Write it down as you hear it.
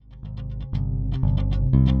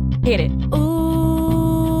Hit it.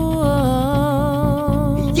 Ooh,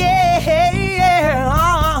 Yeah.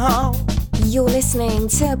 You're listening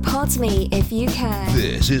to Pod Me If You Can.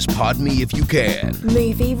 This is Pod Me If You Can,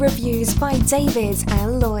 Movie reviews by David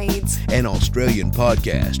and Lloyd. an Australian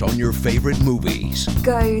podcast on your favorite movies.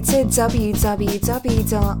 Go to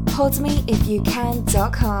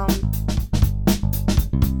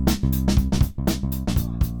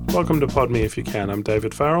www.podmeifyoucan.com. Welcome to Pod Me If You Can. I'm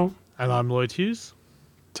David Farrell. And I'm Lloyd Hughes.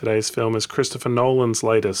 Today's film is Christopher Nolan's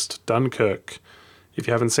latest, Dunkirk. If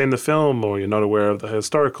you haven't seen the film or you're not aware of the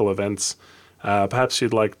historical events, perhaps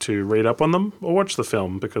you'd like to read up on them or watch the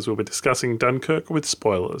film, because we'll be discussing Dunkirk with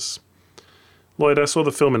spoilers. Lloyd, I saw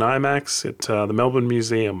the film in IMAX at the Melbourne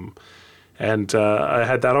Museum, and I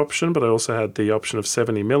had that option, but I also had the option of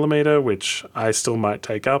 70mm, which I still might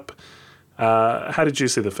take up. How did you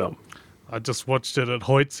see the film? I just watched it at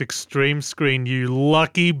Hoyt's Extreme Screen, you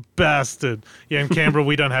lucky bastard. Yeah, in Canberra,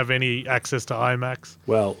 we don't have any access to IMAX.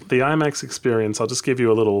 Well, the IMAX experience, I'll just give you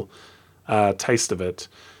a little taste of it.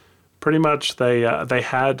 Pretty much they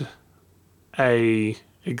had a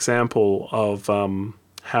example of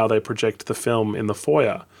how they project the film in the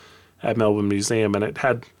foyer at Melbourne Museum, and it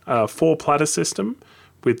had a 4-platter system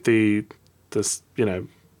with the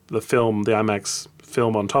film, the IMAX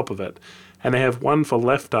film on top of it. And they have one for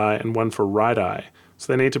left eye and one for right eye.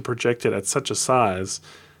 So they need to project it at such a size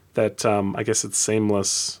that I guess it's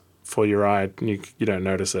seamless for your eye and you don't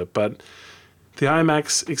notice it. But the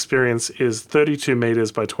IMAX experience is 32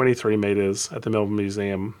 meters by 23 meters at the Melbourne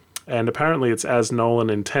Museum. And apparently it's as Nolan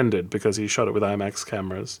intended, because he shot it with IMAX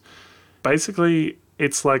cameras. Basically,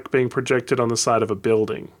 it's like being projected on the side of a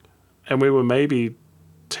building. And we were maybe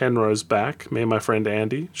 10 rows back, me and my friend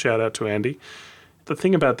Andy. Shout out to Andy. The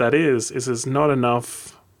thing about that is there's not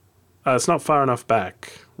enough, it's not far enough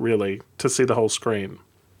back, really, to see the whole screen.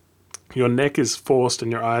 Your neck is forced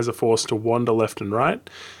and your eyes are forced to wander left and right.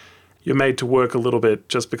 You're made to work a little bit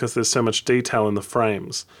just because there's so much detail in the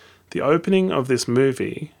frames. The opening of this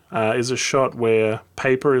movie is a shot where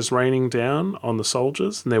paper is raining down on the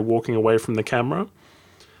soldiers and they're walking away from the camera.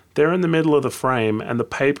 They're in the middle of the frame and the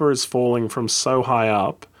paper is falling from so high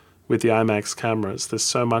up with the IMAX cameras. There's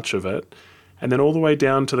so much of it. And then all the way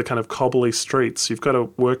down to the kind of cobbly streets, you've got to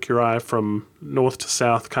work your eye from north to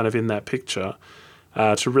south kind of in that picture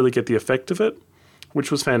to really get the effect of it,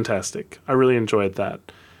 which was fantastic. I really enjoyed that.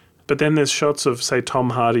 But then there's shots of, say,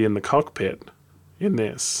 Tom Hardy in the cockpit in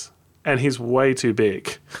this, and he's way too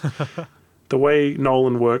big. The way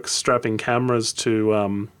Nolan works strapping cameras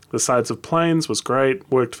to the sides of planes was great,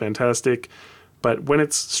 worked fantastic. But when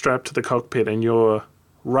it's strapped to the cockpit and you're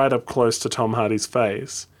right up close to Tom Hardy's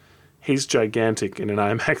face, he's gigantic in an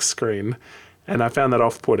IMAX screen, and I found that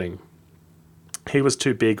off-putting. He was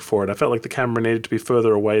too big for it. I felt like the camera needed to be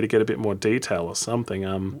further away to get a bit more detail or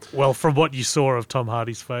something. Well, from what you saw of Tom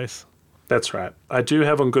Hardy's face. That's right. I do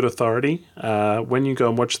have on good authority, when you go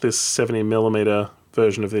and watch this 70mm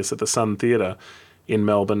version of this at the Sun Theatre in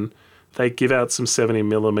Melbourne, they give out some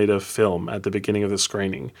 70mm film at the beginning of the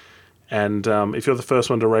screening. And if you're the first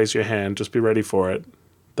one to raise your hand, just be ready for it.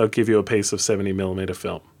 They'll give you a piece of 70mm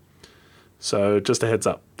film. So just a heads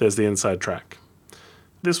up, there's the inside track.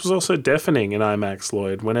 This was also deafening in IMAX,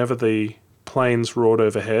 Lloyd, whenever the planes roared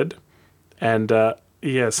overhead. And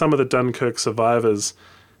some of the Dunkirk survivors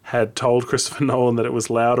had told Christopher Nolan that it was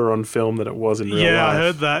louder on film than it was in real life. Yeah, I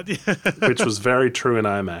heard that. Which was very true in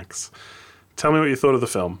IMAX. Tell me what you thought of the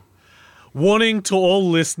film. Warning to all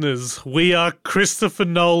listeners, we are Christopher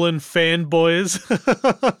Nolan fanboys.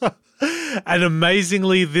 And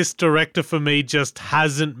amazingly, this director for me just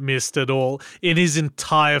hasn't missed at all in his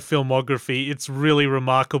entire filmography. It's really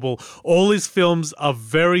remarkable. All his films are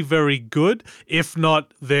very, very good. If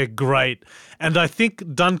not, they're great. And I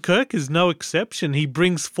think Dunkirk is no exception. He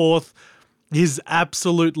brings forth his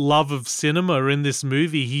absolute love of cinema in this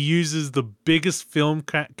movie. He uses the biggest film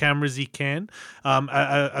cameras he can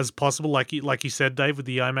as possible, like you said, Dave, with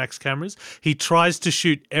the IMAX cameras. He tries to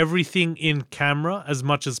shoot everything in camera as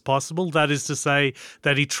much as possible. That is to say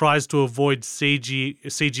that he tries to avoid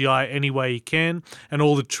CGI any way he can, and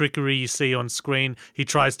all the trickery you see on screen, he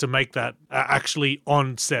tries to make that actually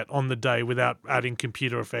on set on the day without adding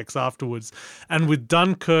computer effects afterwards. And with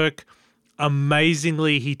Dunkirk,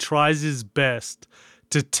 amazingly, he tries his best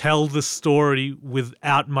to tell the story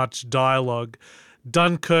without much dialogue.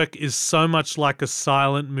 Dunkirk is so much like a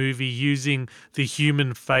silent movie using the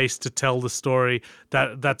human face to tell the story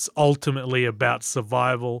that's ultimately about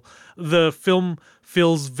survival. The film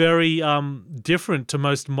feels very different to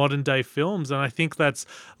most modern day films, and I think that's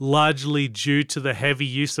largely due to the heavy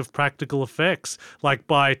use of practical effects. Like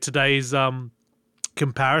by today's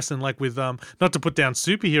comparison, like with not to put down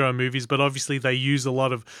superhero movies, but obviously they use a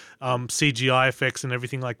lot of CGI effects and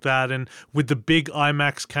everything like that. And with the big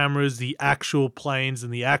IMAX cameras, the actual planes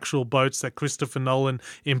and the actual boats that Christopher Nolan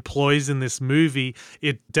employs in this movie,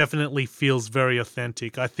 it definitely feels very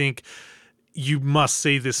authentic. I think you must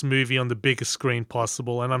see this movie on the biggest screen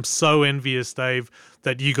possible, and I'm so envious, Dave,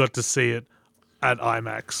 that you got to see it at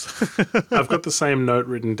IMAX. I've got the same note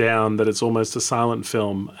written down that it's almost a silent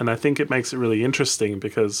film, and I think it makes it really interesting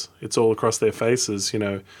because it's all across their faces,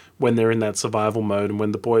 when they're in that survival mode and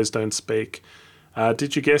when the boys don't speak.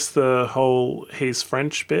 Did you guess the whole he's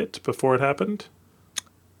French bit before it happened?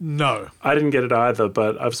 No. I didn't get it either,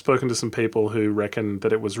 but I've spoken to some people who reckon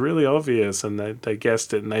that it was really obvious and they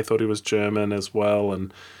guessed it and they thought he was German as well.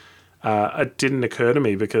 And it didn't occur to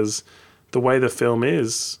me because the way the film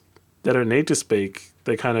is, they don't need to speak.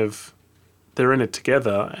 They're in it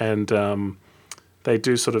together and they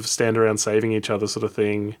do sort of stand around saving each other sort of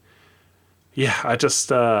thing. Yeah,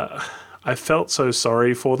 I felt so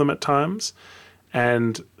sorry for them at times.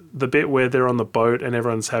 And the bit where they're on the boat and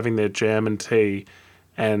everyone's having their jam and tea,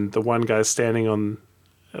 and the one guy's standing on,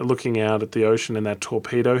 looking out at the ocean, and that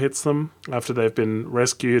torpedo hits them after they've been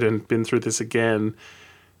rescued and been through this again.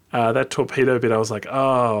 That torpedo bit, I was like,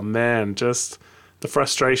 oh man, just the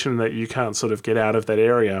frustration that you can't sort of get out of that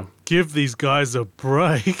area. Give these guys a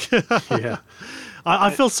break. Yeah.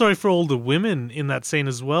 I felt sorry for all the women in that scene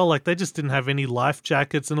as well. Like, they just didn't have any life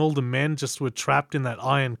jackets, and all the men just were trapped in that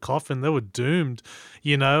iron coffin. They were doomed,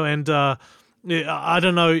 and I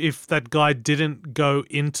don't know if that guy didn't go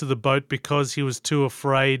into the boat because he was too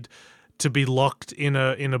afraid to be locked in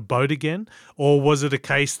a boat again, or was it a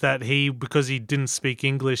case that because he didn't speak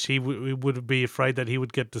English, he would be afraid that he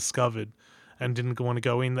would get discovered and didn't want to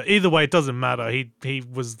go in there. Either way, it doesn't matter. He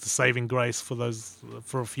was the saving grace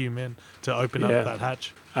for a few men to open up that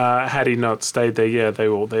hatch. Had he not stayed there, they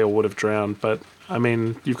all would have drowned. But I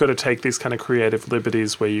mean, you've got to take these kind of creative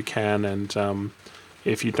liberties where you can, and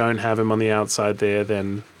if you don't have him on the outside there,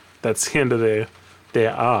 then that's the end of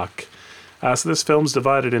their arc. So this film's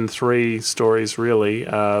divided in 3 stories, really.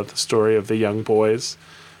 The story of the young boys,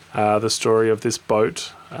 the story of this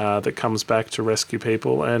boat that comes back to rescue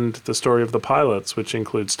people, and the story of the pilots, which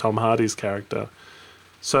includes Tom Hardy's character.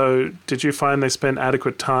 So did you find they spent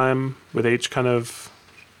adequate time with each kind of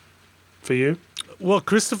for you? Well,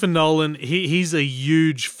 Christopher Nolan, he's a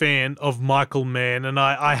huge fan of Michael Mann, and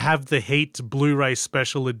I have the Heat Blu-ray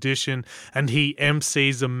special edition, and he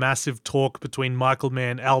MCs a massive talk between Michael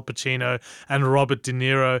Mann, Al Pacino, and Robert De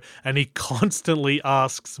Niro, and he constantly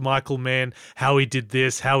asks Michael Mann how he did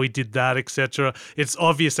this, how he did that, etc. It's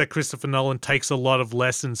obvious that Christopher Nolan takes a lot of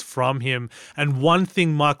lessons from him, and one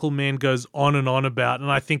thing Michael Mann goes on and on about,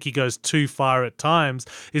 and I think he goes too far at times,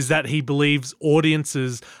 is that he believes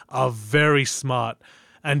audiences are very smart,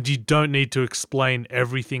 and you don't need to explain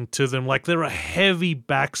everything to them. Like, there are heavy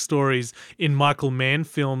backstories in Michael Mann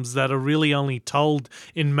films that are really only told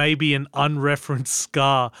in maybe an unreferenced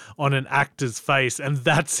scar on an actor's face, and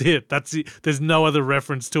that's it. That's it. There's no other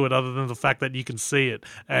reference to it other than the fact that you can see it,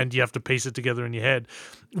 and you have to piece it together in your head.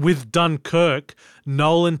 With Dunkirk,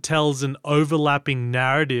 Nolan tells an overlapping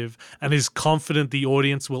narrative and is confident the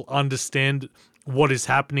audience will understand what is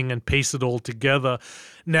happening and piece it all together.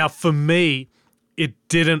 Now, for me, it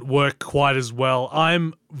didn't work quite as well.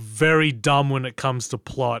 I'm very dumb when it comes to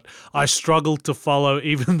plot. I struggle to follow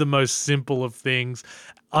even the most simple of things.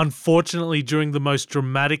 Unfortunately, during the most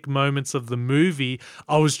dramatic moments of the movie,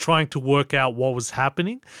 I was trying to work out what was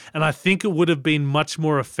happening, and I think it would have been much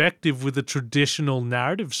more effective with a traditional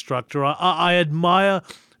narrative structure. I admire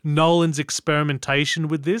Nolan's experimentation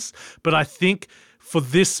with this, but I think for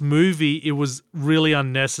this movie, it was really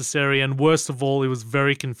unnecessary, and worst of all, it was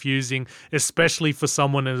very confusing, especially for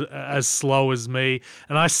someone as slow as me.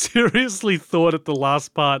 And I seriously thought at the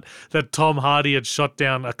last part that Tom Hardy had shot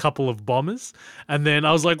down a couple of bombers, and then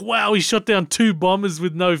I was like, wow, he shot down 2 bombers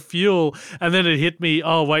with no fuel, and then it hit me,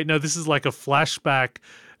 oh wait, no, this is like a flashback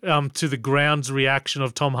to the ground's reaction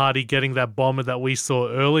of Tom Hardy getting that bomber that we saw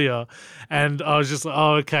earlier. And I was just like,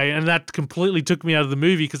 oh, okay. And that completely took me out of the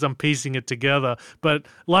movie because I'm piecing it together. But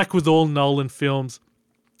like with all Nolan films,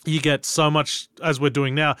 you get so much, as we're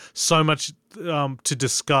doing now, so much to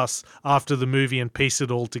discuss after the movie and piece it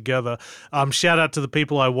all together. Shout out to the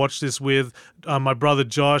people I watched this with, my brother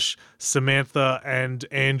Josh, Samantha, and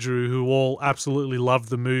Andrew, who all absolutely loved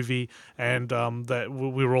the movie, and that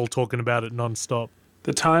we were all talking about it nonstop.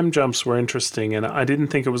 The time jumps were interesting, and I didn't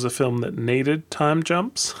think it was a film that needed time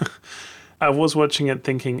jumps. I was watching it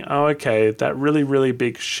thinking, oh, okay, that really, really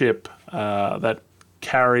big ship that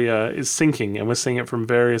carrier is sinking, and we're seeing it from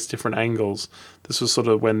various different angles. This was sort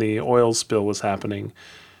of when the oil spill was happening.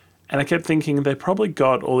 And I kept thinking they probably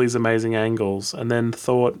got all these amazing angles and then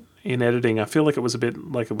thought in editing, I feel like it was a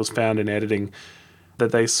bit like it was found in editing,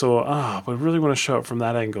 that they saw, we really want to show it from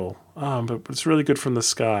that angle. But it's really good from the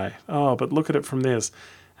sky. But look at it from this.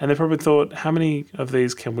 And they probably thought, how many of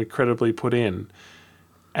these can we credibly put in?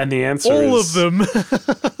 And the answer All is... of them.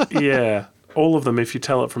 Yeah, all of them if you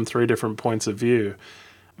tell it from 3 different points of view.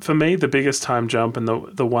 For me, the biggest time jump and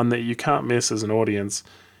the one that you can't miss as an audience,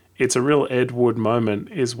 it's a real Ed Wood moment,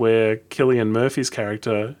 is where Cillian Murphy's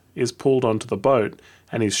character is pulled onto the boat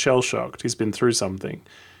and he's shell-shocked. He's been through something.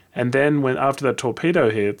 And then after that torpedo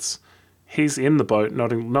hits, he's in the boat,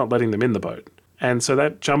 not letting them in the boat. And so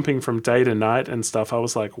that jumping from day to night and stuff, I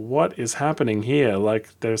was like, what is happening here? Like,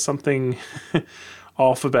 there's something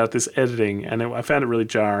off about this editing, and I found it really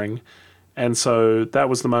jarring. And so that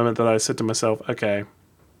was the moment that I said to myself, okay,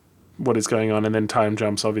 what is going on? And then time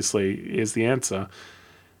jumps, obviously, is the answer.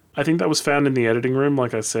 I think that was found in the editing room,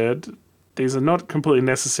 like I said. These are not completely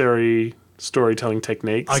necessary storytelling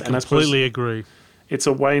techniques. I completely agree. It's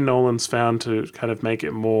a way Nolan's found to kind of make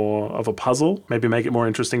it more of a puzzle, maybe make it more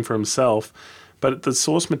interesting for himself. But the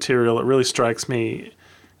source material, it really strikes me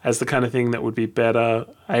as the kind of thing that would be better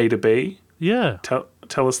A to B. Yeah.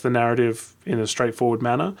 Tell us the narrative in a straightforward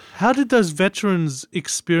manner. How did those veterans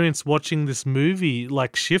experience watching this movie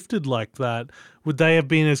shifted like that? Would they have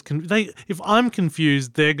been as if I'm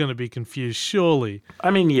confused, they're going to be confused, surely. I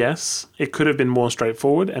mean, yes, it could have been more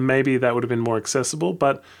straightforward, and maybe that would have been more accessible,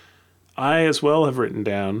 but I as well have written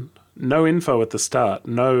down no info at the start,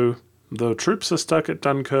 no, the troops are stuck at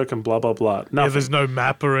Dunkirk and blah, blah, blah. Nothing. Yeah, there's no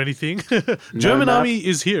map or anything. German army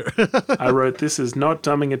is here. I wrote, this is not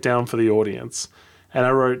dumbing it down for the audience. And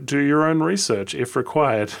I wrote, do your own research if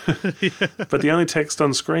required. But the only text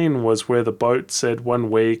on screen was where the boat said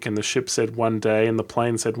 1 week and the ship said 1 day and the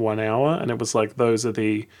plane said 1 hour. And it was like, those are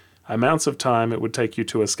the amounts of time it would take you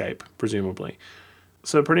to escape, presumably.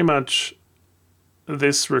 So pretty much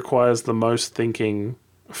this requires the most thinking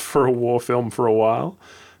for a war film for a while,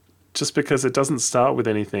 just because it doesn't start with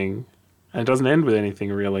anything and it doesn't end with anything,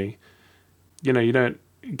 really. You know, you don't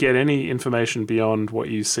get any information beyond what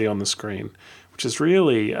you see on the screen, which is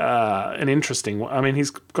really an interesting one. I mean,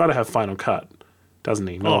 he's got to have Final Cut, doesn't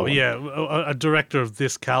he? Oh, yeah. A director of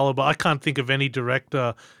this caliber. I can't think of any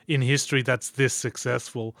director in history that's this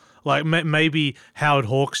successful. Like maybe Howard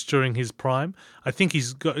Hawks during his prime. I think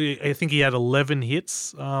he had 11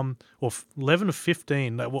 hits, or 11 or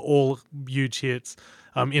 15 that were all huge hits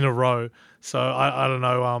in a row. So I don't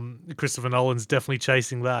know. Christopher Nolan's definitely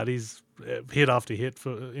chasing that. He's hit after hit,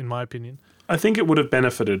 in my opinion. I think it would have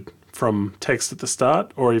benefited from text at the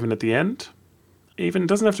start or even at the end. Even, it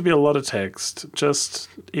doesn't have to be a lot of text, just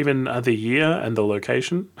even the year and the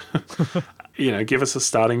location. You know, give us a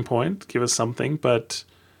starting point, give us something. But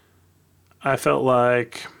I felt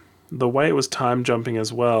like the way it was time jumping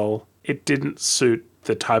as well, it didn't suit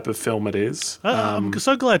the type of film it is. I'm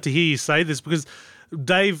so glad to hear you say this, because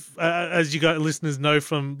Dave, as you guys listeners know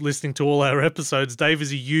from listening to all our episodes, Dave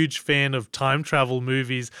is a huge fan of time travel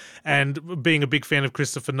movies, and being a big fan of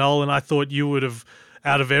Christopher Nolan, I thought you would have,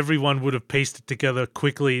 out of everyone, would have pieced it together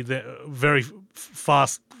quickly, very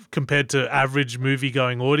fast compared to average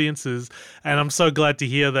movie-going audiences. And I'm so glad to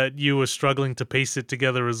hear that you were struggling to piece it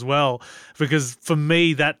together as well, because for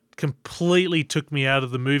me, that completely took me out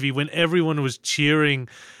of the movie when everyone was cheering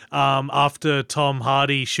after Tom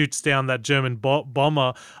Hardy shoots down that German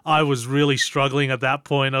bomber. I was really struggling at that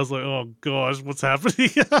point. I was like, oh gosh, what's happening?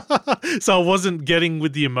 So I wasn't getting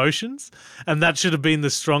with the emotions, and that should have been the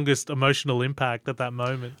strongest emotional impact at that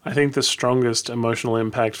moment. I think the strongest emotional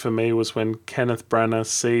impact for me was when Kenneth Branagh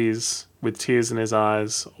sees, with tears in his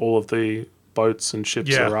eyes, all of the boats and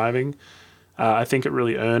ships arriving. I think it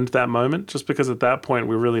really earned that moment, just because at that point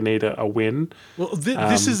we really need a win. Well,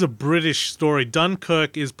 this is a British story.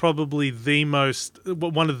 Dunkirk is probably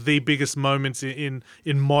one of the biggest moments in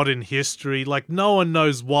modern history. Like, no one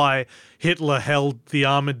knows why Hitler held the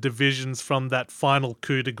armoured divisions from that final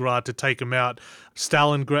coup de grace to take them out.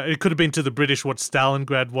 Stalingrad, it could have been to the British what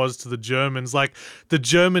Stalingrad was to the Germans. Like, the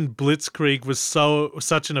German blitzkrieg was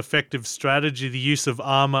such an effective strategy. The use of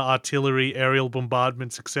armor, artillery, aerial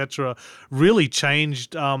bombardments, etc., really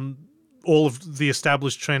changed all of the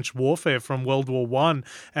established trench warfare from World War I.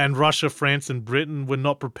 And Russia, France, and Britain were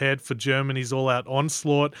not prepared for Germany's all-out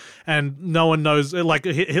onslaught. And no one knows, like,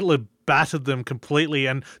 Hitler battered them completely.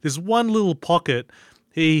 And there's one little pocket.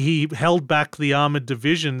 He held back the armoured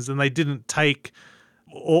divisions, and they didn't take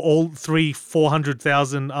all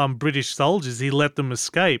 400,000 British soldiers. He let them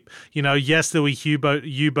escape. Yes, there were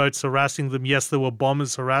U-boats harassing them. Yes, there were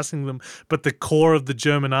bombers harassing them. But the core of the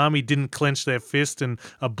German army didn't clench their fist and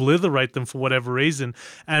obliterate them for whatever reason.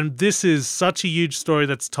 And this is such a huge story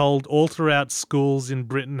that's told all throughout schools in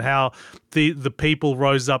Britain, how the people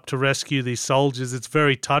rose up to rescue these soldiers. It's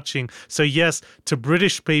very touching. So yes, to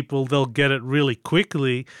British people, they'll get it really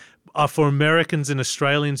quickly. For Americans and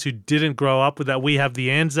Australians who didn't grow up with that, we have the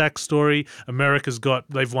Anzac story.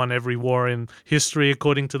 They've won every war in history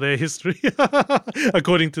according to their history,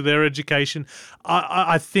 according to their education.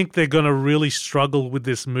 I think they're going to really struggle with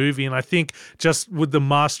this movie. And I think just with the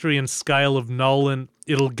mastery and scale of Nolan,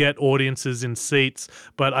 it'll get audiences in seats,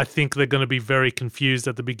 but I think they're going to be very confused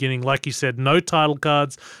at the beginning. Like you said, no title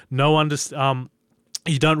cards,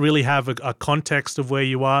 you don't really have a context of where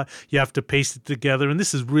you are. You have to piece it together. And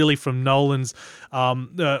this is really from Nolan's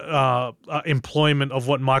employment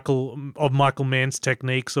of Michael Mann's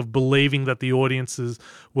techniques of believing that the audiences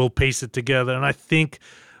will piece it together. And I think,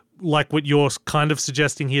 like what you're kind of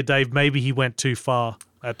suggesting here, Dave, maybe he went too far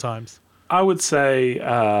at times. I would say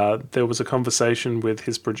there was a conversation with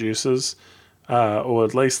his producers, or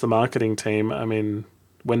at least the marketing team. I mean,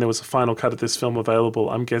 when there was a final cut of this film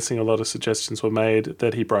available, I'm guessing a lot of suggestions were made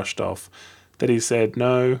that he brushed off. That he said,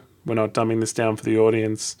 no, we're not dumbing this down for the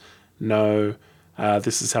audience. No,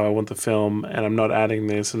 this is how I want the film, and I'm not adding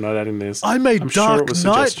this, I'm not adding this. I made Dark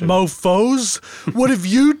Knight, mofos. What have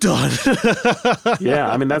you done?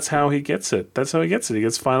 Yeah, I mean, that's how he gets it. That's how he gets it. He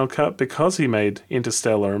gets final cut because he made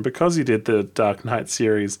Interstellar and because he did the Dark Knight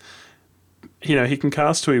series. He can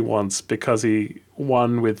cast who he wants because he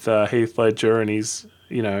won with Heath Ledger, and he's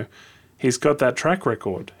got that track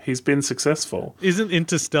record. He's been successful. Isn't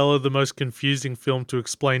Interstellar the most confusing film to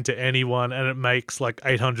explain to anyone, and it makes like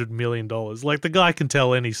 $800 million? Like, the guy can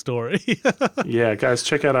tell any story. Yeah, guys,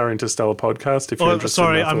 check out our Interstellar podcast if you're interested.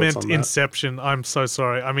 Sorry, I meant Inception. I'm so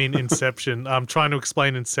sorry. I mean Inception. I'm trying to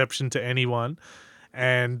explain Inception to anyone,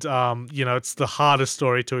 and it's the hardest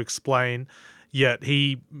story to explain. Yet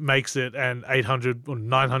he makes it, and 800 or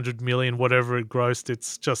 900 million, whatever it grossed,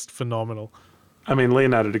 it's just phenomenal. I mean,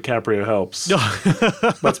 Leonardo DiCaprio helps.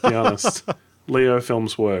 Let's be honest. Leo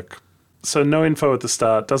films work. So no info at the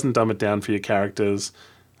start, doesn't dumb it down for your characters,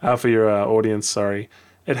 for your audience, sorry.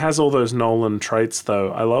 It has all those Nolan traits,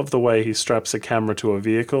 though. I love the way he straps a camera to a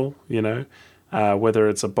vehicle, whether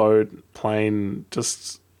it's a boat, plane,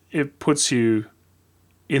 just it puts you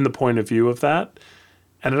in the point of view of that.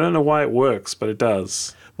 And I don't know why it works, but it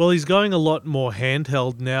does. Well, he's going a lot more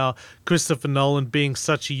handheld now. Christopher Nolan being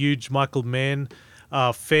such a huge Michael Mann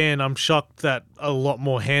fan, I'm shocked that a lot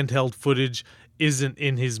more handheld footage isn't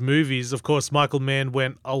in his movies. Of course, Michael Mann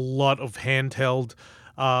went a lot of handheld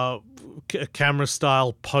camera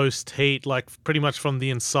style post-Heat, like pretty much from The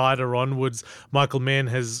Insider onwards. Michael Mann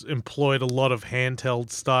has employed a lot of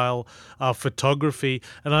handheld style photography,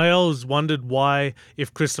 and I always wondered why,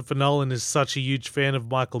 if Christopher Nolan is such a huge fan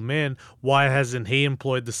of Michael Mann, why hasn't he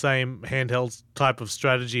employed the same handheld type of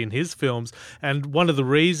strategy in his films? And one of the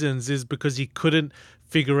reasons is because he couldn't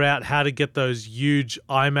figure out how to get those huge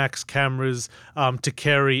IMAX cameras to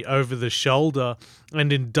carry over the shoulder.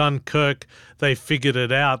 And in Dunkirk, they figured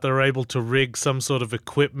it out. They were able to rig some sort of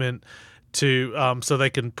equipment to so they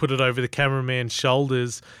can put it over the cameraman's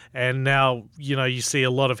shoulders. And now, you see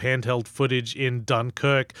a lot of handheld footage in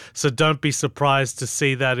Dunkirk. So don't be surprised to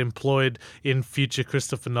see that employed in future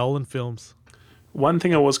Christopher Nolan films. One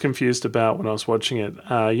thing I was confused about when I was watching it,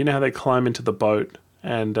 you know how they climb into the boat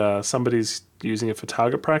and somebody's using it for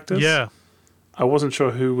target practice? Yeah. I wasn't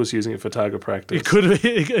sure who was using it for target practice.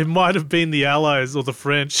 It might have been the Allies or the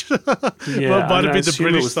French. Yeah, it might have been the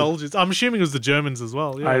British soldiers. I'm assuming it was the Germans as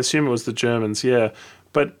well. Yeah. I assume it was the Germans, yeah.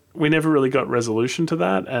 But we never really got resolution to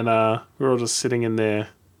that, and we were all just sitting in there,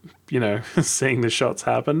 seeing the shots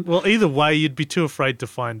happen. Well, either way, you'd be too afraid to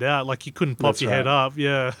find out. Like, you couldn't pop your head up.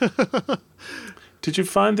 Yeah. Did you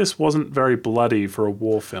find this wasn't very bloody for a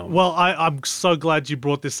war film? Well, I'm so glad you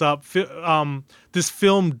brought this up. This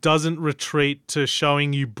film doesn't retreat to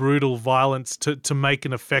showing you brutal violence to make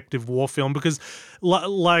an effective war film because,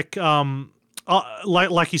 like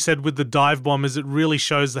you said with the dive bombers, it really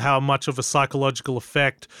shows how much of a psychological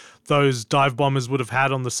effect those dive bombers would have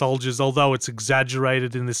had on the soldiers, although it's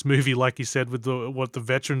exaggerated in this movie, like you said, with what the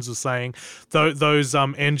veterans were saying. Those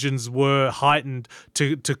engines were heightened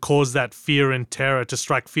to cause that fear and terror, to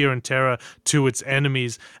strike fear and terror to its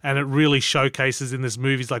enemies. And it really showcases in this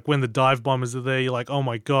movie, like when the dive bombers are there, you're like, oh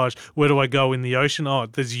my gosh, where do I go in the ocean? Oh,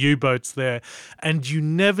 there's U-boats there. And you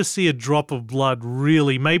never see a drop of blood,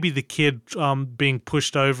 really. Maybe the kid being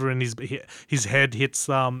pushed over and his head hits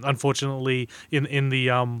unfortunately in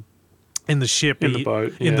the ship. In the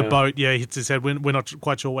boat. In the boat, he hits his head. We're not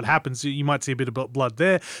quite sure what happens. You might see a bit of blood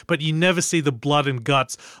there, but you never see the blood and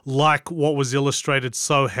guts like what was illustrated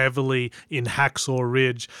so heavily in Hacksaw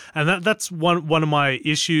Ridge. And that's one of my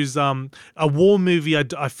issues. A war movie,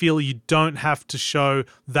 I feel you don't have to show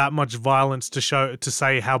that much violence to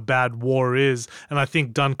say how bad war is. And I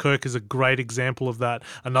think Dunkirk is a great example of that.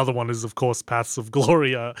 Another one is, of course, Paths of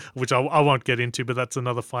Glory, which I won't get into, but that's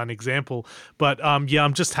another fine example. But I'm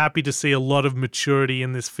just happy to see a lot of maturity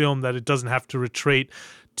in this film, that it doesn't have to retreat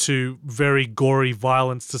to very gory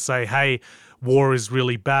violence to say, hey, war is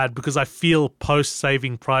really bad, because I feel post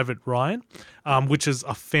Saving Private Ryan, which is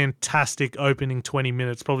a fantastic opening 20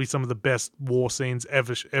 minutes, probably some of the best war scenes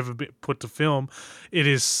ever been put to film. It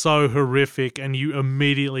is so horrific, and you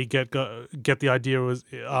immediately get the idea was,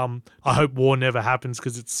 I hope war never happens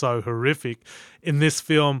because it's so horrific. In this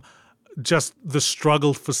film, just the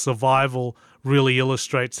struggle for survival really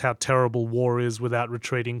illustrates how terrible war is without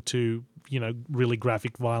retreating to, really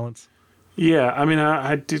graphic violence. Yeah, I mean,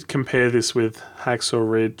 I did compare this with Hacksaw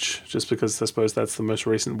Ridge just because I suppose that's the most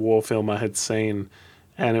recent war film I had seen,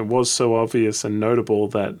 and it was so obvious and notable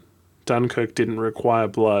that Dunkirk didn't require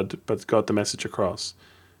blood but got the message across,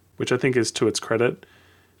 which I think is to its credit.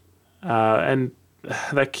 And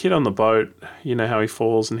that kid on the boat, how he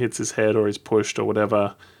falls and hits his head or he's pushed or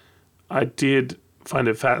whatever, I did find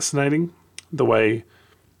it fascinating, the way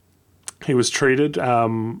he was treated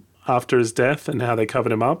after his death and how they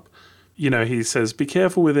covered him up. He says, be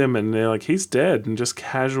careful with him, and they're like, he's dead, and just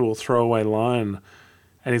casual throwaway line.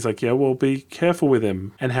 And he's like, yeah, well, be careful with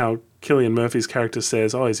him. And how Cillian Murphy's character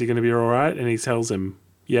says, oh, is he going to be all right? And he tells him,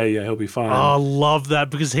 yeah, he'll be fine. Oh, I love that,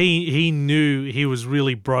 because he knew he was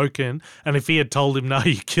really broken, and if he had told him, no,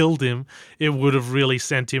 you killed him, it would have really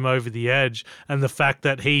sent him over the edge. And the fact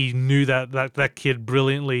that he knew that kid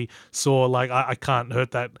brilliantly saw, like, I can't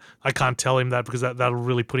hurt that, I can't tell him that because that'll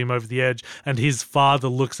really put him over the edge. And his father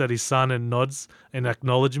looks at his son and nods in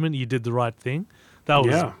acknowledgement, you did the right thing. That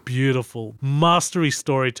was beautiful. Mastery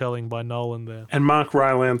storytelling by Nolan there. And Mark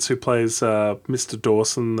Rylance, who plays Mr.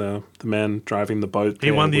 Dawson, the man driving the boat.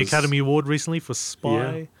 He won the Academy Award recently for Spy.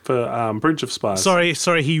 Yeah, for Bridge of Spies.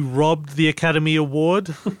 Sorry, he robbed the Academy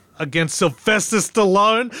Award against Sylvester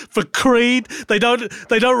Stallone for Creed. They don't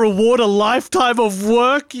reward a lifetime of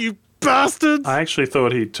work, you bastards. I actually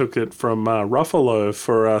thought he took it from Ruffalo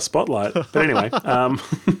for Spotlight. But anyway,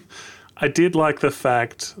 I did like the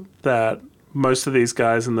fact that most of these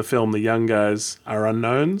guys in the film, the young guys, are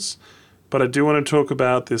unknowns. But I do want to talk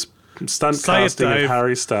about this stunt casting of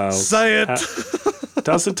Harry Styles. Say it.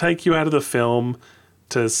 Does it take you out of the film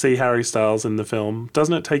to see Harry Styles in the film?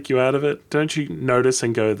 Doesn't it take you out of it? Don't you notice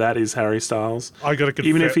and go, that is Harry Styles? I got to confess.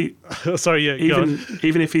 Even if he,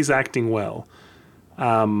 even if he's acting well,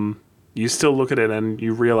 you still look at it and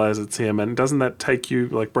you realize it's him. And doesn't that take you,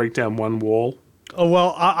 break down one wall? Oh,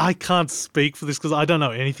 well, I can't speak for this because I don't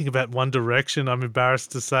know anything about One Direction, I'm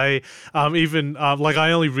embarrassed to say. I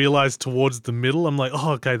only realized towards the middle, I'm like,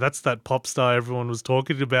 oh, okay, that's that pop star everyone was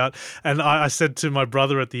talking about. And I said to my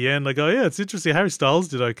brother at the end, I go, yeah, it's interesting. Harry Styles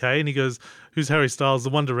did okay. And he goes, who's Harry Styles? The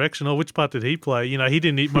One Direction. Oh, which part did he play?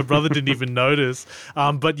 My brother didn't even notice.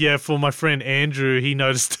 But yeah, for my friend Andrew, he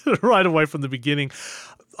noticed right away from the beginning.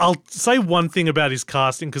 I'll say one thing about his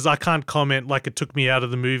casting because I can't comment like it took me out of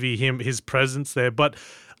the movie, his presence there. But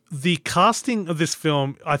the casting of this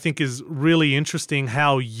film, I think, is really interesting.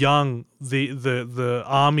 How young the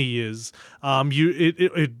army is.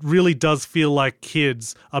 It really does feel like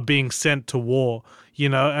kids are being sent to war.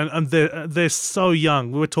 And they're so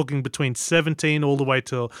young. We're talking between 17 all the way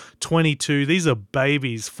till 22. These are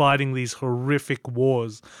babies fighting these horrific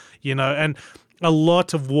wars. And a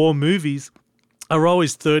lot of war movies are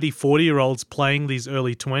always 30, 40-year-olds playing these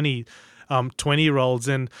early 20-year-olds.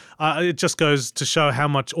 And it just goes to show how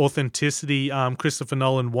much authenticity Christopher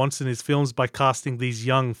Nolan wants in his films by casting these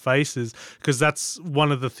young faces, because that's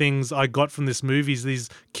one of the things I got from this movie is these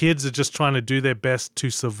kids are just trying to do their best to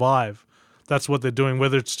survive. That's what they're doing,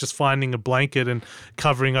 whether it's just finding a blanket and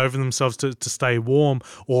covering over themselves to stay warm,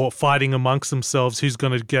 or fighting amongst themselves who's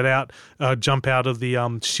going to get out, jump out of the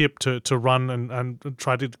ship to run and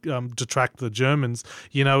try to detract the Germans.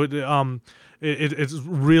 It's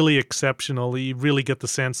really exceptional. You really get the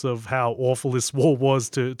sense of how awful this war was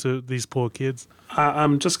to these poor kids.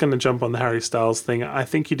 I'm just going to jump on the Harry Styles thing. I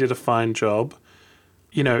think he did a fine job.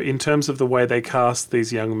 In terms of the way they cast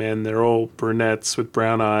these young men, they're all brunettes with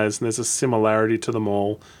brown eyes, and there's a similarity to them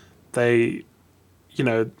all. They're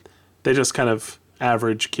just kind of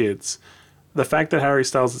average kids. The fact that Harry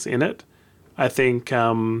Styles is in it, I think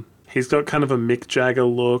He's got kind of a Mick Jagger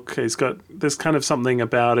look. There's kind of something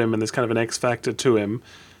about him, and there's kind of an X Factor to him,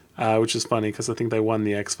 which is funny because I think they won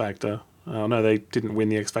the X Factor. Oh, no, they didn't win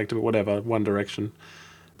the X Factor, but whatever, One Direction.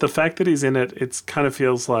 The fact that he's in it, it kind of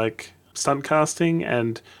feels like stunt casting,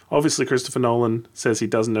 and obviously Christopher Nolan says he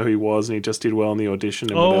doesn't know who he was and he just did well in the audition.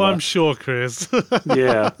 And whatever. I'm sure, Chris.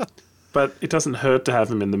 Yeah. But it doesn't hurt to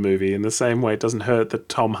have him in the movie in the same way it doesn't hurt that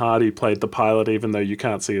Tom Hardy played the pilot even though you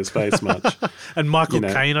can't see his face much. And Michael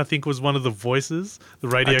Caine, I think, was one of the voices, the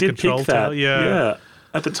radio I did control pick that. tower. Yeah.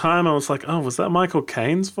 At the time I was like, oh, was that Michael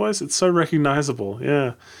Caine's voice? It's so recognizable.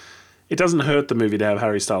 Yeah. It doesn't hurt the movie to have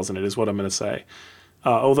Harry Styles in it is what I'm going to say.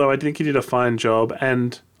 Although I think he did a fine job,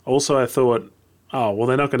 and also I thought, oh, well,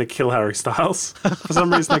 they're not going to kill Harry Styles. For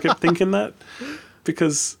some reason I kept thinking that.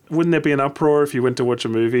 Because wouldn't there be an uproar if you went to watch a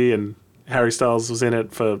movie and Harry Styles was in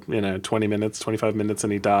it for, 20 minutes, 25 minutes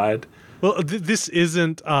and he died? Well, this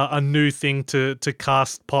isn't a new thing to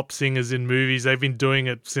cast pop singers in movies. They've been doing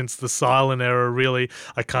it since the silent era, really.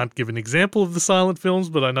 I can't give an example of the silent films,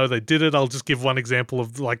 but I know they did it. I'll just give one example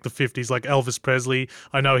of like the 50s, like Elvis Presley.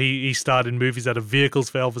 I know he starred in movies that are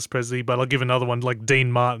vehicles for Elvis Presley, but I'll give another one like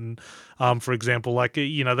Dean Martin. For example, like,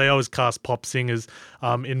 they always cast pop singers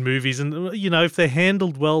in movies. And, if they're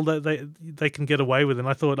handled well, they can get away with it. And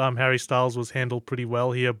I thought Harry Styles was handled pretty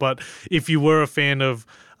well here. But if you were a fan of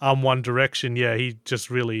One Direction, yeah, he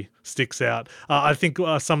just really sticks out. I think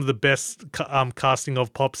some of the best casting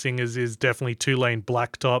of pop singers is definitely Two-Lane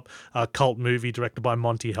Blacktop, a cult movie directed by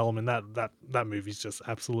Monty Hellman. That movie's just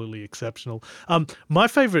absolutely exceptional. My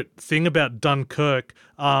favorite thing about Dunkirk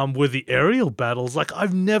were the aerial battles. Like,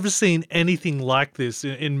 I've never seen anything like this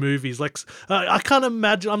in movies. Like, I can't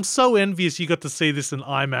imagine. I'm so envious you got to see this in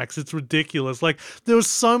IMAX. It's ridiculous. Like, there was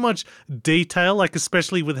so much detail, like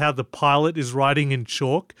especially with how the pilot is writing in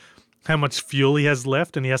chalk, how much fuel he has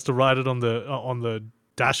left, and he has to write it on the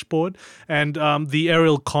dashboard. And the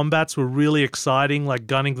aerial combats were really exciting, like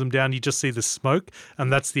gunning them down. You just see the smoke,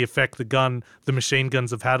 and that's the effect the machine guns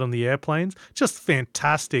have had on the airplanes. Just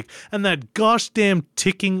fantastic. And that gosh damn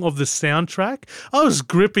ticking of the soundtrack. I was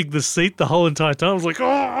gripping the seat the whole entire time. I was like,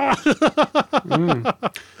 oh!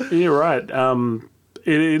 You're right.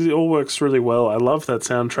 It all works really well. I love that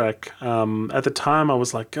soundtrack. At the time, I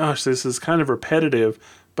was like, gosh, this is kind of repetitive,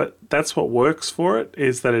 but that's what works for it,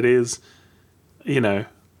 is that it is, it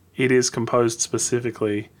is composed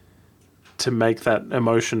specifically to make that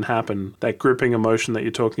emotion happen, that gripping emotion that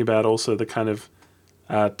you're talking about. Also, the kind of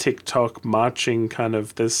tick-tock marching kind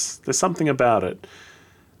of, there's something about it.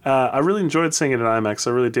 I really enjoyed seeing it in IMAX.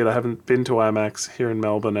 I really did. I haven't been to IMAX here in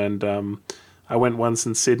Melbourne, and I went once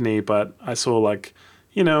in Sydney, but I saw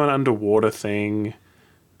an underwater thing.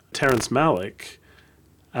 Terrence Malick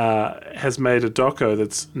has made a doco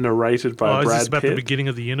that's narrated by Brad Pitt. Is this about the beginning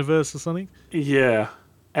of the universe or something? Yeah.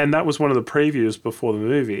 And that was one of the previews before the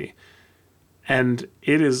movie. And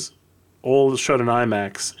it is all shot in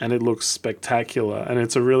IMAX, and it looks spectacular. And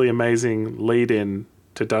it's a really amazing lead-in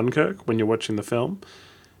to Dunkirk when you're watching the film.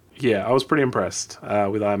 Yeah, I was pretty impressed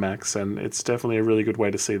with IMAX, and it's definitely a really good way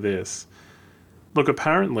to see this. Look,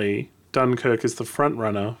 apparently Dunkirk is the front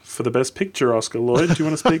runner for the Best Picture Oscar. Lloyd, do you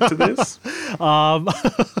want to speak to this?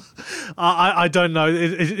 I don't know.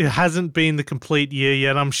 It hasn't been the complete year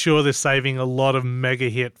yet. I'm sure they're saving a lot of mega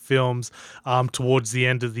hit films towards the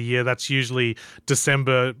end of the year. That's usually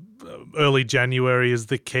December, early January is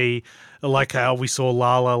the key. Like how we saw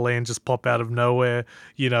La La Land just pop out of nowhere,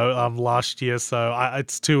 last year. So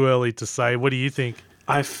it's too early to say. What do you think?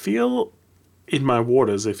 I feel in my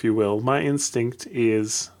waters, if you will, my instinct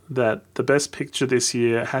is that the Best Picture this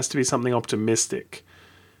year has to be something optimistic.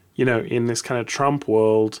 In this kind of Trump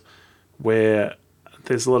world where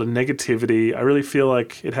there's a lot of negativity, I really feel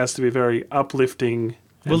like it has to be very uplifting.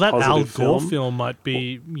 Well, that Al Gore film might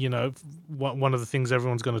be, one of the things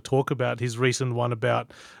everyone's going to talk about. His recent one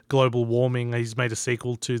about global warming. He's made a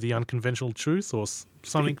sequel to The Unconventional Truth or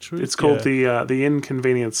something. It's called The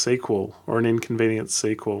Inconvenient Sequel, or An Inconvenient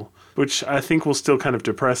Sequel, which I think will still kind of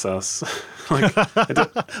depress us.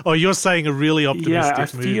 Oh, you're saying a really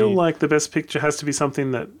optimistic movie. Yeah, I feel like the Best Picture has to be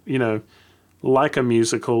something that, like a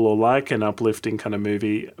musical or like an uplifting kind of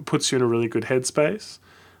movie, puts you in a really good headspace,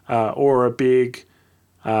 or a big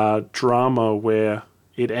drama where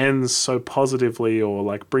it ends so positively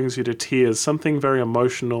or brings you to tears, something very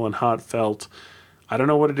emotional and heartfelt. I don't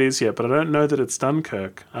know what it is yet, but I don't know that it's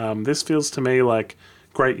Dunkirk. This feels to me like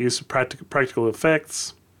great use of practical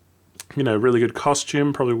effects, really good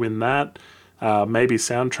costume, probably win that. Maybe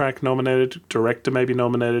soundtrack nominated, director maybe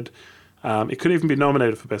nominated. It could even be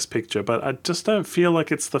nominated for Best Picture, but I just don't feel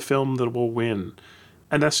like it's the film that will win.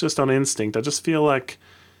 And that's just on instinct. I just feel like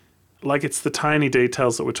like, it's the tiny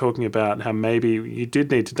details that we're talking about, how maybe you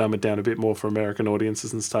did need to dumb it down a bit more for American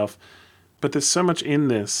audiences and stuff. But there's so much in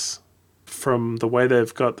this, from the way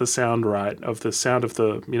they've got the sound right, of the sound of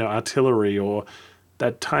the, artillery, or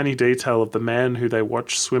that tiny detail of the man who they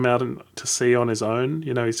watch swim out to sea on his own.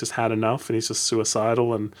 He's just had enough and he's just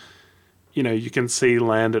suicidal, and, you can see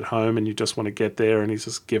land at home and you just want to get there, and he's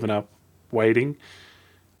just given up waiting.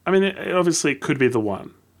 I mean, obviously it could be the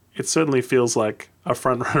one. It certainly feels like a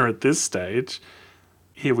front runner at this stage.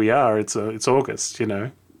 Here we are. It's August.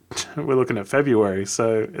 We're looking at February,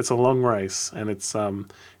 so it's a long race, and it's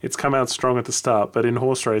come out strong at the start. But in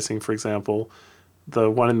horse racing, for example, the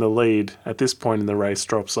one in the lead at this point in the race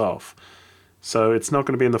drops off, so it's not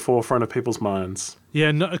going to be in the forefront of people's minds.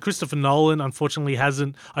 Yeah, no, Christopher Nolan unfortunately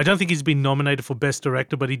hasn't. I don't think he's been nominated for Best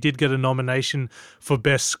Director, but he did get a nomination for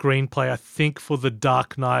Best Screenplay. I think for The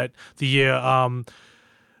Dark Knight, the year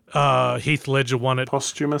Heath Ledger won it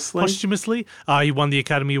posthumously. He won the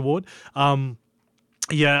Academy Award.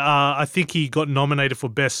 I think he got nominated for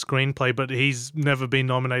Best Screenplay, but he's never been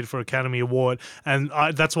nominated for Academy Award. And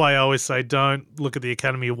that's why I always say don't look at the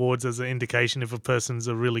Academy Awards as an indication if a person's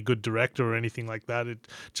a really good director or anything like that. It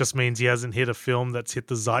just means he hasn't hit a film that's hit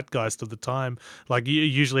the zeitgeist of the time. Like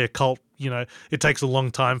usually a cult, it takes a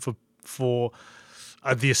long time for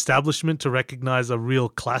the establishment to recognize a real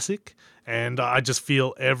classic. And I just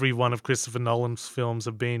feel every one of Christopher Nolan's films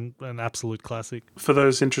have been an absolute classic. For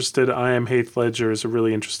those interested, I Am Heath Ledger is a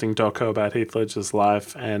really interesting doco about Heath Ledger's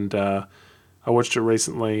life, and I watched it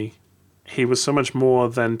recently. He was so much more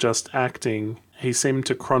than just acting. He seemed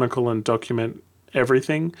to chronicle and document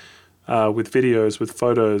everything with videos, with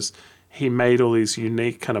photos. He made all these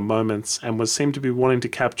unique kind of moments and seemed to be wanting to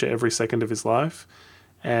capture every second of his life.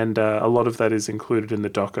 And a lot of that is included in the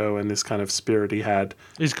doco and this kind of spirit he had.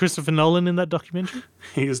 Is Christopher Nolan in that documentary?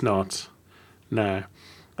 He is not. No.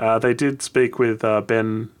 They did speak with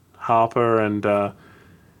Ben Harper and,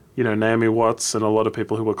 Naomi Watts and a lot of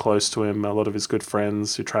people who were close to him, a lot of his good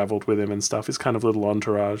friends who travelled with him and stuff, his kind of little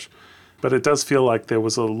entourage. But it does feel like there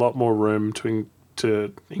was a lot more room to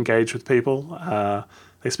engage with people.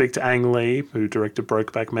 They speak to Ang Lee, who directed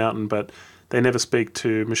Brokeback Mountain, but they never speak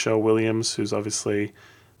to Michelle Williams, who's obviously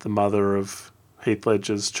the mother of Heath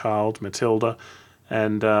Ledger's child, Matilda.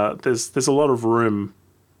 And there's a lot of room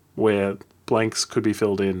where blanks could be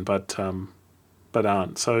filled in, but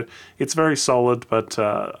aren't. So it's very solid, but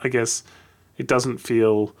I guess it doesn't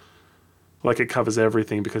feel like it covers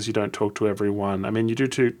everything because you don't talk to everyone. I mean, you do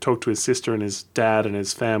talk to his sister and his dad and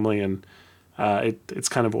his family, and it's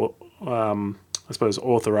kind of, I suppose,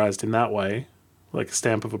 authorized in that way, like a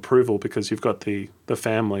stamp of approval because you've got the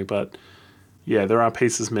family. But yeah, there are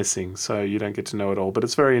pieces missing, so you don't get to know it all. But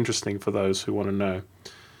it's very interesting for those who want to know.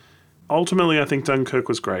 Ultimately, I think Dunkirk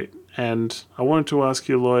was great. And I wanted to ask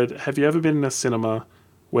you, Lloyd, have you ever been in a cinema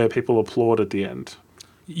where people applaud at the end?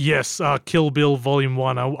 Yes, Kill Bill Volume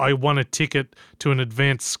 1. I won a ticket to an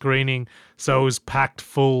advanced screening, so it was packed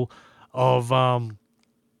full of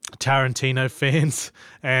Tarantino fans.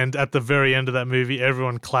 And at the very end of that movie,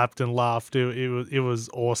 everyone clapped and laughed. It was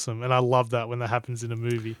awesome. And I love that when that happens in a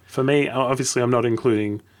movie. For me, obviously, I'm not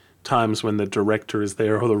including times when the director is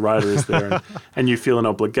there or the writer is there and you feel an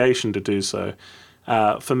obligation to do so.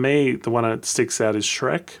 For me, the one that sticks out is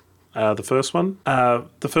Shrek, the first one.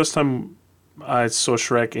 The first time I saw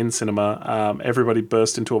Shrek in cinema, everybody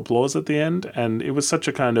burst into applause at the end, and it was such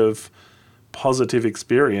a kind of positive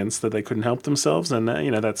experience that they couldn't help themselves, and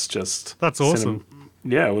that's awesome.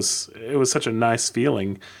 Yeah, it was such a nice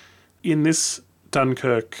feeling. In this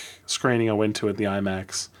Dunkirk screening I went to at the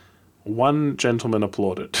IMAX, one gentleman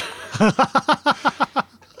applauded,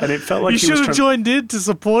 and it felt like you should have joined in to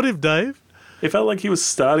support him, Dave. It felt like he was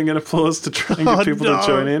starting an applause to try and get people to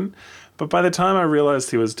join in. But by the time I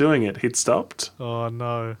realised he was doing it, he'd stopped. Oh,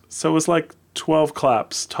 no. So it was like 12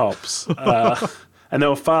 claps, tops. And they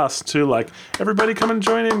were fast, too. Like, everybody come and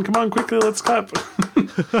join in. Come on, quickly, let's clap.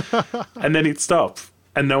 And then he'd stop.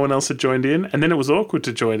 And no one else had joined in. And then it was awkward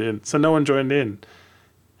to join in. So no one joined in.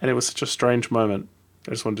 And it was such a strange moment.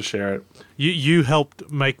 I just wanted to share it. You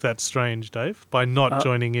helped make that strange, Dave, by not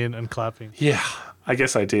joining in and clapping. Yeah, I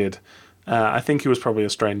guess I did. I think he was probably a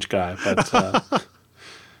strange guy, but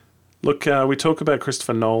look, we talk about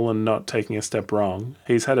Christopher Nolan not taking a step wrong.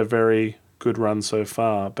 He's had a very good run so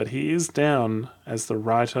far, but he is down as the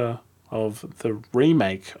writer of the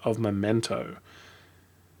remake of Memento,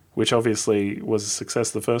 which obviously was a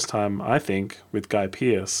success the first time, I think, with Guy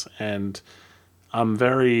Pearce, and I'm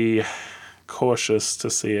very cautious to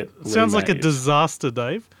see it remade. Sounds like a disaster,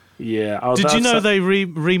 Dave. Yeah. Did you know they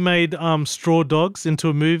remade Straw Dogs into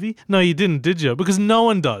a movie? No, you didn't, did you? Because no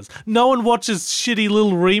one does. No one watches shitty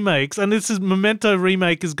little remakes, and Memento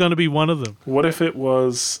remake is going to be one of them. What if it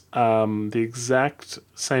was the exact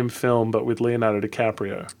same film but with Leonardo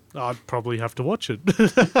DiCaprio? I'd probably have to watch it.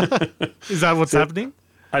 Is that what's happening?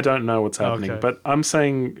 I don't know what's happening, Okay. but I'm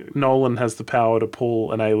saying Nolan has the power to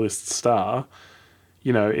pull an A-list star.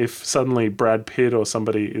 You know, if suddenly Brad Pitt or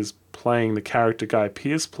somebody is playing the character Guy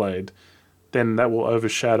Pearce played, then that will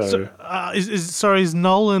overshadow. Is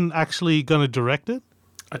Nolan actually going to direct it?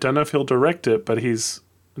 I don't know if he'll direct it, but he's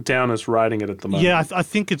down as writing it at the moment. Yeah, I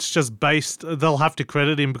think it's just based. They'll have to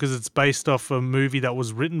credit him because it's based off a movie that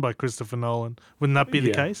was written by Christopher Nolan. Wouldn't that be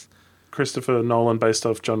the case? Christopher Nolan, based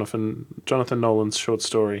off Jonathan Nolan's short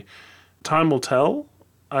story. Time will tell,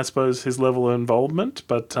 I suppose, his level of involvement,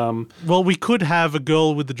 but... Well, we could have a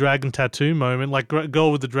Girl with the Dragon Tattoo moment. Like,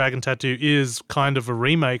 Girl with the Dragon Tattoo is kind of a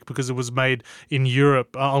remake because it was made in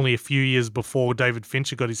Europe only a few years before David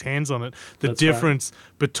Fincher got his hands on it. The difference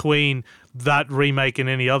between that remake and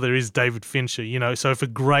any other is David Fincher, you know. So if a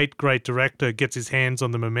great director gets his hands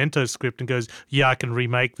on the Memento script and goes, yeah, I can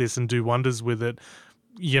remake this and do wonders with it,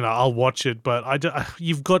 you know, I'll watch it. But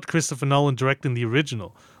you've got Christopher Nolan directing the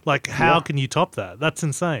original. Like, how can you top that? That's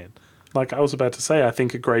insane. Like I was about to say, I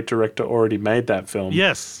think a great director already made that film.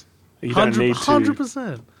 Yes. You don't need to...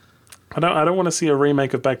 100%. I don't want to see a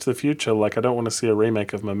remake of Back to the Future. Like, I don't want to see a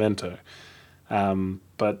remake of Memento.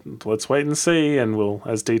 But let's wait and see, and we'll,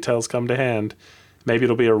 as details come to hand, maybe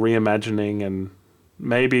it'll be a reimagining, and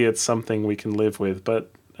maybe it's something we can live with.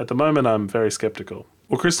 But at the moment, I'm very skeptical.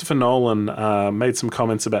 Well, Christopher Nolan made some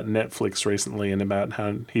comments about Netflix recently and about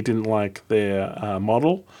how he didn't like their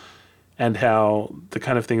model and how the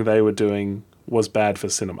kind of thing they were doing was bad for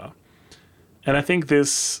cinema. And I think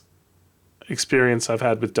this experience I've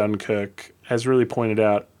had with Dunkirk has really pointed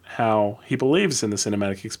out how he believes in the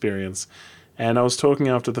cinematic experience. And I was talking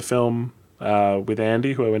after the film with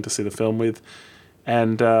Andy, who I went to see the film with,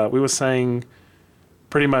 and we were saying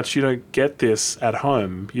pretty much you don't get this at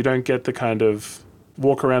home. You don't get the kind of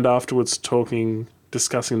walk around afterwards talking,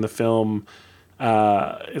 discussing the film.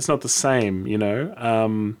 It's not the same, you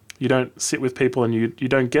know. You don't sit with people and you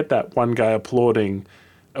don't get that one guy applauding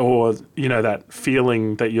or, you know, that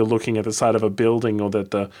feeling that you're looking at the side of a building or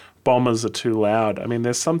that the bombers are too loud. I mean,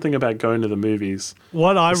 there's something about going to the movies.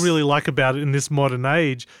 What I really like about it in this modern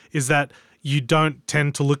age is that you don't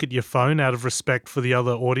tend to look at your phone out of respect for the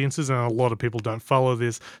other audiences, and a lot of people don't follow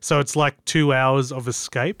this. So it's like 2 hours of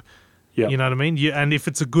escape. Yeah. You know what I mean? And if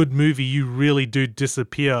it's a good movie, you really do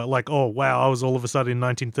disappear. Like, oh, wow, I was all of a sudden in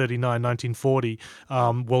 1939, 1940,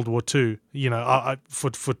 World War II, you know,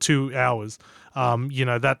 for 2 hours. You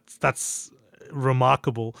know, that's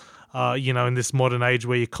remarkable, you know, in this modern age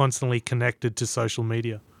where you're constantly connected to social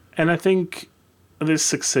media. And I think this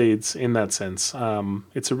succeeds in that sense.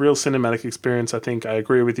 It's a real cinematic experience. I think I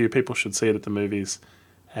agree with you. People should see it at the movies.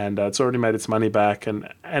 And it's already made its money back. And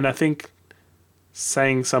I think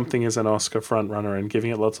saying something is an Oscar frontrunner and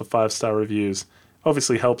giving it lots of 5-star reviews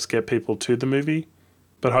obviously helps get people to the movie.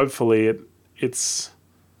 But hopefully it's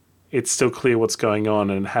still clear what's going on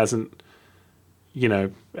and hasn't, you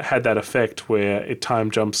know, had that effect where it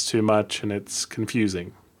time jumps too much and it's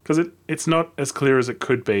confusing. Because it's not as clear as it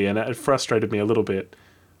could be, and it frustrated me a little bit.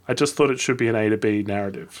 I just thought it should be an A to B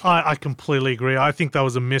narrative. I completely agree. I think that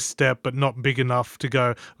was a misstep, but not big enough to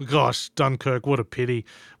go, gosh, Dunkirk, what a pity.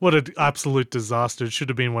 What an absolute disaster. It should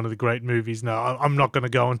have been one of the great movies. No, I'm not going to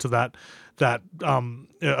go into that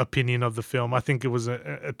opinion of the film. I think it was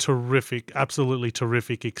a terrific, absolutely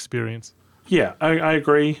terrific experience. Yeah, I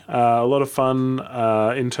agree. A lot of fun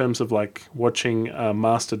in terms of like watching a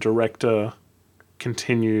master director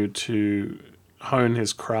continue to hone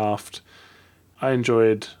his craft. I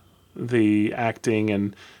enjoyed the acting,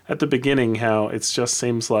 and at the beginning how it just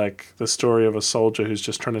seems like the story of a soldier who's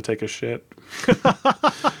just trying to take a shit.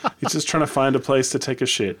 He's just trying to find a place to take a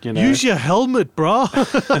shit, you know. Use your helmet, bro.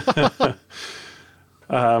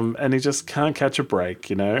 And he just can't catch a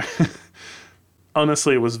break, you know.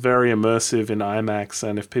 Honestly, it was very immersive in IMAX,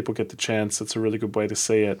 and if people get the chance, it's a really good way to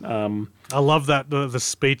see it. I love that the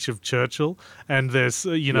speech of Churchill, and there's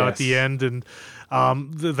you know, at the end, and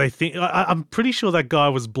they think I'm pretty sure that guy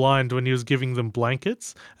was blind when he was giving them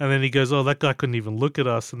blankets, and then he goes, "Oh, that guy couldn't even look at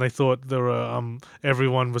us," and they thought there were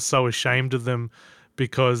everyone was so ashamed of them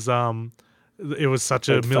because it was such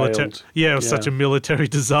a It military, failed. it was such a military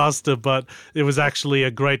disaster, but it was actually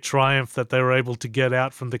a great triumph that they were able to get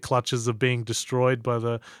out from the clutches of being destroyed by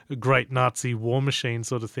the great Nazi war machine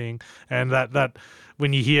sort of thing. And that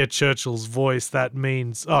when you hear Churchill's voice, that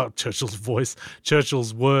means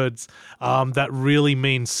Churchill's words, that really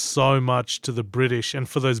means so much to the British. And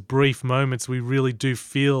for those brief moments, we really do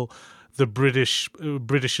feel the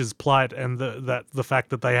British's plight and the fact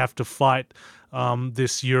that they have to fight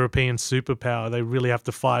this European superpower. They really have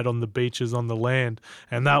to fight on the beaches, on the land.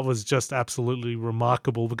 And that was just absolutely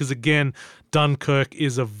remarkable because, again, Dunkirk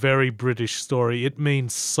is a very British story. It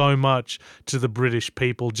means so much to the British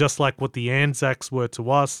people, just like what the Anzacs were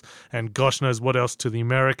to us and gosh knows what else to the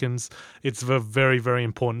Americans. It's a very, very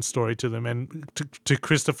important story to them. And to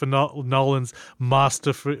Christopher Nolan's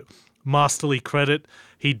masterly credit,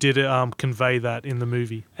 he did convey that in the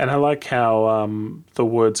movie. And I like how the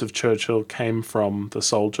words of Churchill came from the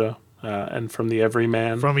soldier and from the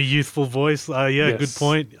everyman. From a youthful voice. Yes. Good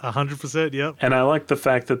point. 100%, yep. And I like the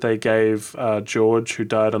fact that they gave George, who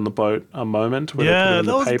died on the boat, a moment where they put it in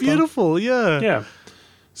that the was paper. beautiful, yeah. Yeah.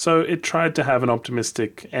 So it tried to have an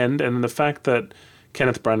optimistic end, and the fact that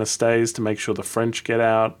Kenneth Branagh stays to make sure the French get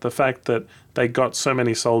out, the fact that they got so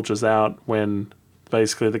many soldiers out when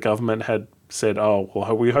basically the government had said, oh,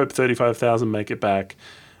 well, we hope 35,000 make it back.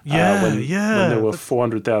 When there were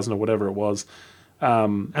 400,000 or whatever it was.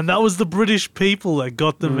 And that was the British people that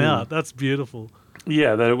got them out. That's beautiful.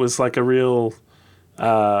 Yeah, that it was like a real,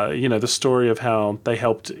 the story of how they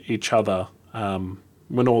helped each other.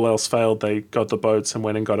 When all else failed, they got the boats and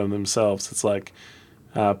went and got them themselves. It's like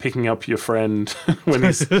picking up your friend when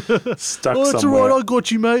he's stuck Oh, it's somewhere. all right, I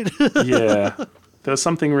got you, mate. Yeah. There was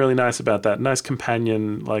something really nice about that. Nice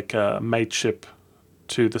companion, like mateship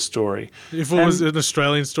to the story. If it was an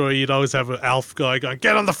Australian story, you'd always have an Alf guy going,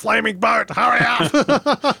 get on the flaming boat, hurry up.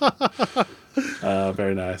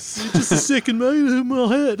 Very nice. Just a second, mate, in my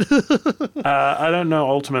head. I don't know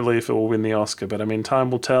ultimately if it will win the Oscar, but I mean,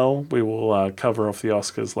 time will tell. We will cover off the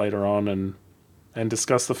Oscars later on and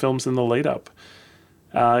discuss the films in the lead up.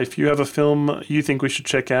 If you have a film you think we should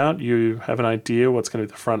check out, you have an idea what's going to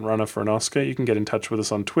be the front runner for an Oscar, you can get in touch with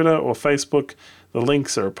us on Twitter or Facebook. The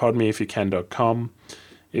links are at podmeifyoucan.com.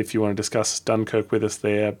 If you want to discuss Dunkirk with us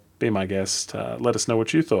there, be my guest. Let us know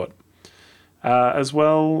what you thought. As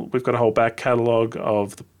well, we've got a whole back catalogue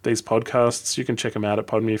of these podcasts. You can check them out at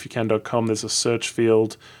podmeifyoucan.com. There's a search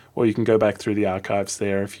field, or you can go back through the archives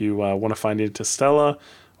there if you want to find Interstellar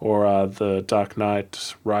or The Dark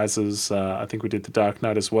Knight Rises. I think we did The Dark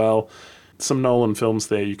Knight as well. Some Nolan films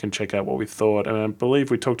there. You can check out what we thought. And I believe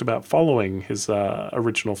we talked about following his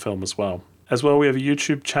original film as well. As well, we have a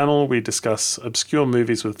YouTube channel. We discuss obscure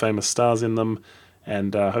movies with famous stars in them.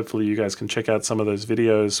 And hopefully you guys can check out some of those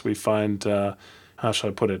videos. We find, how should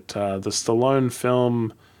I put it, the Stallone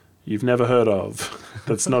film you've never heard of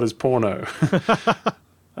that's not his porno.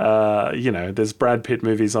 There's Brad Pitt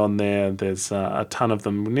movies on there. There's a ton of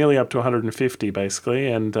them, nearly up to 150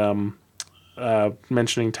 basically. And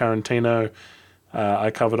mentioning Tarantino,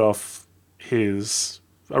 I covered off his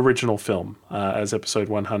original film as episode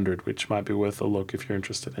 100, which might be worth a look if you're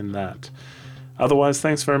interested in that. Otherwise,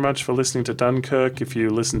 thanks very much for listening to Dunkirk. If you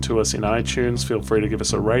listen to us in iTunes, feel free to give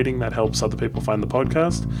us a rating. That helps other people find the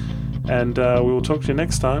podcast. And we will talk to you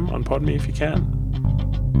next time on Pod Me If You Can.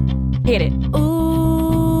 Hit it.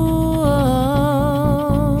 Ooh,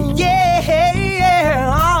 yeah.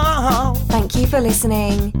 Thank you for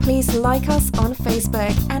listening. Please like us on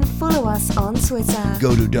Facebook and follow us on Twitter.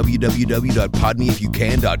 Go to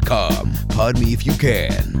www.podmeifyoucan.com. Pod Me If You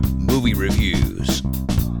Can. Movie reviews.